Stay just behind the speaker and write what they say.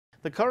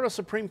The Colorado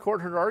Supreme Court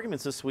heard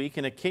arguments this week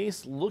in a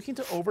case looking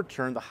to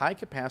overturn the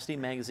high-capacity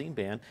magazine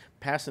ban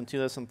passed in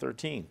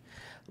 2013.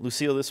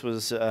 Lucille, this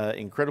was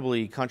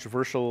incredibly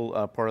controversial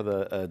part of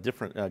the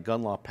different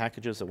gun law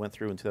packages that went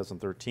through in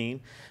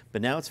 2013,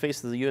 but now it's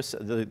facing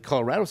the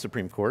Colorado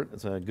Supreme Court.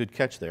 It's a good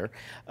catch there.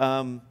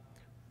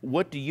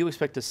 What do you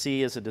expect to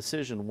see as a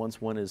decision once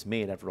one is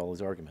made after all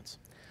these arguments?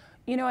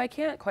 You know, I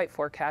can't quite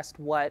forecast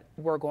what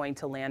we're going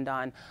to land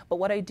on, but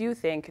what I do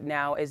think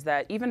now is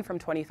that even from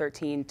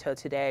 2013 to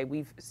today,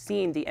 we've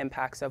seen the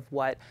impacts of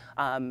what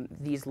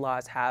these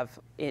laws have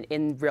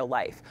in real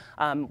life.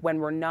 When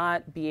we're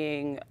not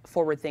being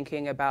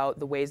forward-thinking about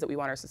the ways that we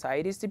want our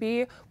societies to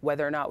be,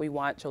 whether or not we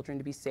want children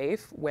to be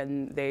safe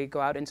when they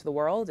go out into the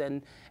world,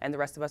 and the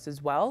rest of us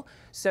as well.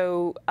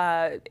 So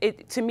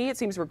to me, it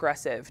seems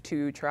regressive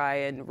to try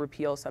and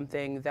repeal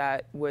something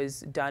that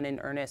was done in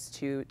earnest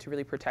to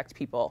really protect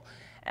people.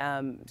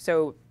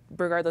 So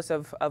regardless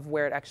of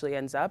where it actually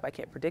ends up, I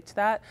can't predict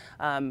that.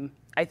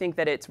 I think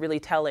that it's really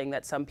telling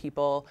that some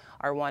people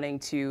are wanting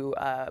to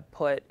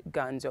put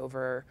guns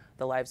over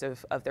the lives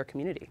of their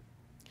community.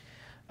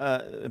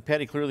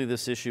 Patty, clearly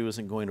this issue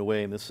isn't going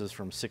away, and this is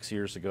from 6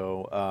 years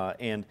ago,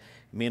 and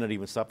may not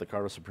even stop the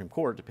Colorado Supreme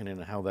Court, depending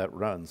on how that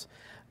runs.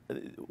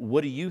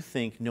 What do you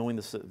think, knowing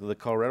the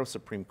Colorado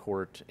Supreme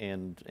Court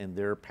and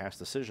their past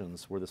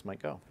decisions, where this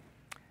might go?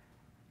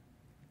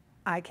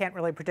 I can't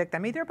really predict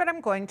them either, but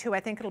I'm going to. I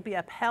think it'll be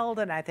upheld,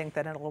 and I think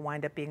that it'll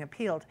wind up being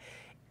appealed.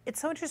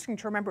 It's so interesting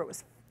to remember it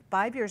was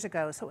 5 years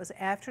ago, so it was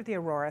after the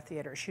Aurora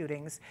Theater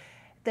shootings,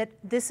 that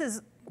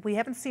we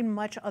haven't seen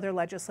much other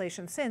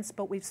legislation since,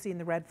 but we've seen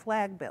the red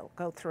flag bill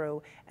go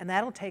through, and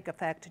that'll take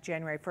effect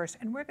January 1st,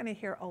 and we're going to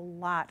hear a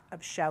lot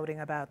of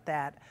shouting about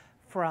that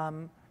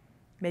from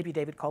maybe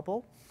David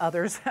Kopel,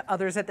 others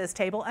at this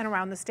table and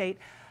around the state.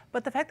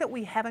 But the fact that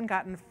we haven't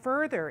gotten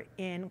further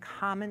in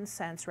common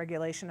sense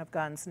regulation of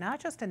guns, not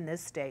just in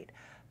this state,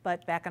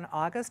 but back in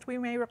August, we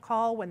may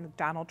recall, when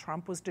Donald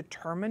Trump was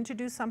determined to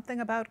do something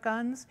about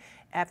guns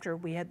after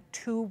we had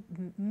 2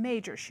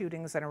 major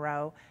shootings in a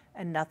row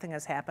and nothing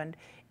has happened.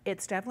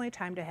 It's definitely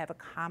time to have a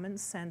common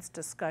sense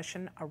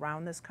discussion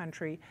around this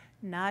country,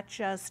 not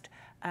just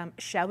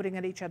shouting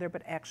at each other,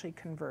 but actually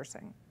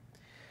conversing.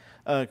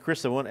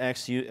 Chris, I won't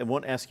ask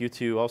you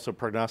to also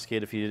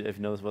prognosticate if you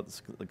know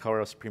what the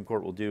Colorado Supreme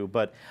Court will do,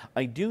 but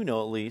I do know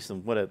at least,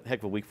 and what a heck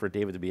of a week for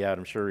David to be out.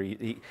 I'm sure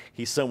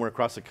he's somewhere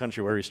across the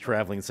country where he's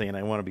traveling saying,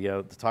 I want to be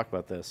out to talk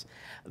about this,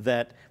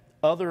 that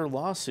other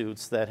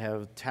lawsuits that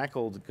have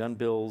tackled gun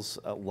bills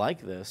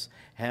like this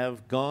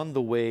have gone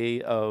the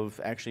way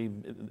of actually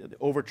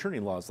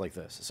overturning laws like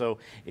this. So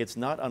it's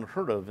not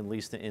unheard of, at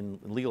least in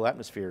legal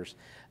atmospheres.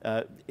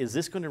 Is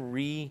this going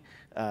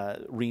to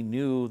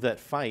renew that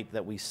fight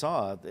that we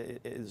saw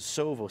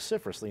so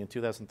vociferously in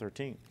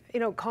 2013? You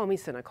know, call me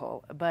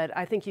cynical, but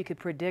I think you could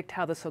predict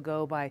how this will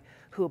go by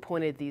who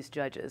appointed these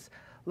judges.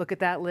 Look at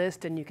that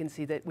list and you can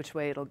see that which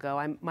way it'll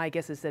go. My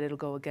guess is that it'll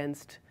go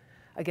against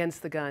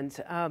the guns.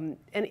 And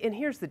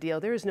here's the deal.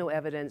 There is no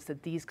evidence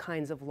that these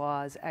kinds of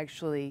laws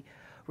actually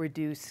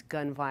reduce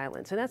gun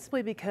violence. And that's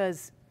simply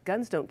because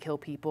guns don't kill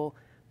people,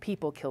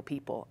 people kill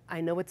people. I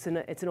know it's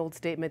an old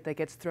statement that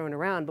gets thrown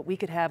around, but we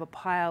could have a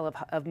pile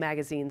of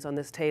magazines on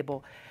this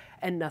table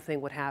and nothing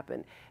would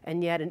happen.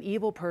 And yet an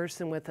evil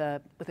person with a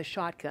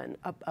shotgun,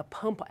 a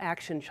pump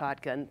action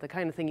shotgun, the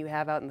kind of thing you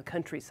have out in the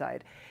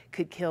countryside,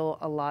 could kill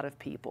a lot of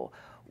people.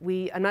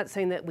 I'm not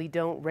saying that we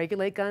don't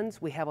regulate guns.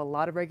 We have a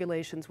lot of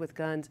regulations with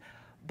guns,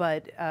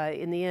 but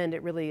in the end,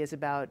 it really is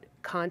about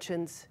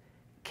conscience,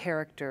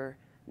 character,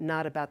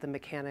 not about the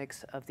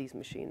mechanics of these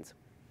machines.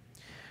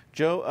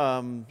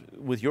 Joe,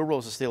 with your role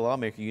as a state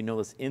lawmaker, you know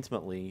this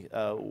intimately.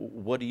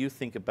 What do you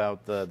think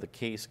about the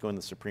case going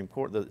to the Supreme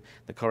Court,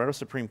 the Colorado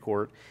Supreme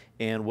Court,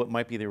 and what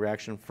might be the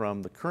reaction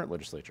from the current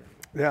legislature?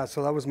 Yeah,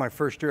 so that was my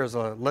first year as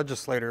a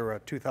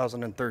legislator,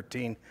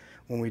 2013,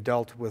 when we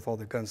dealt with all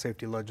the gun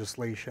safety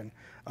legislation.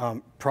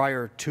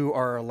 Prior to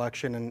our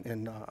election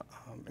in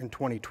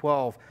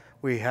 2012,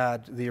 we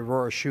had the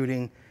Aurora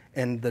shooting,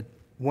 and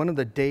one of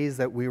the days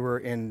that we were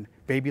in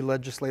baby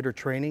legislator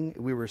training,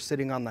 we were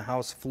sitting on the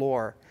House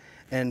floor,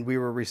 and we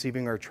were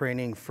receiving our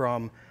training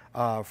from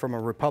a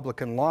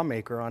Republican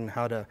lawmaker on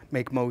how to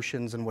make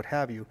motions and what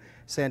have you.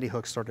 Sandy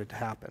Hook started to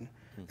happen,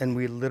 and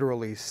we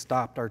literally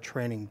stopped our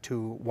training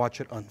to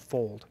watch it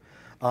unfold.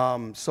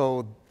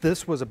 So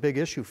this was a big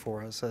issue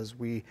for us as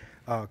we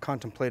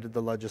contemplated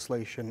the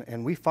legislation,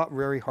 and we fought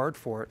very hard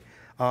for it.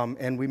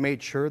 And we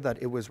made sure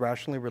that it was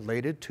rationally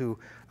related to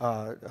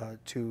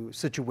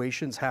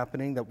situations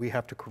happening that we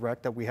have to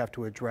correct, that we have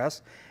to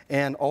address,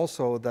 and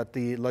also that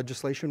the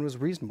legislation was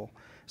reasonable.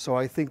 So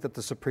I think that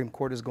the Supreme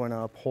Court is going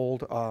to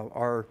uphold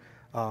our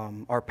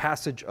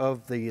passage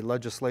of the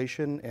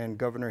legislation and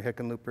Governor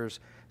Hickenlooper's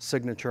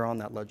signature on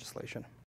that legislation.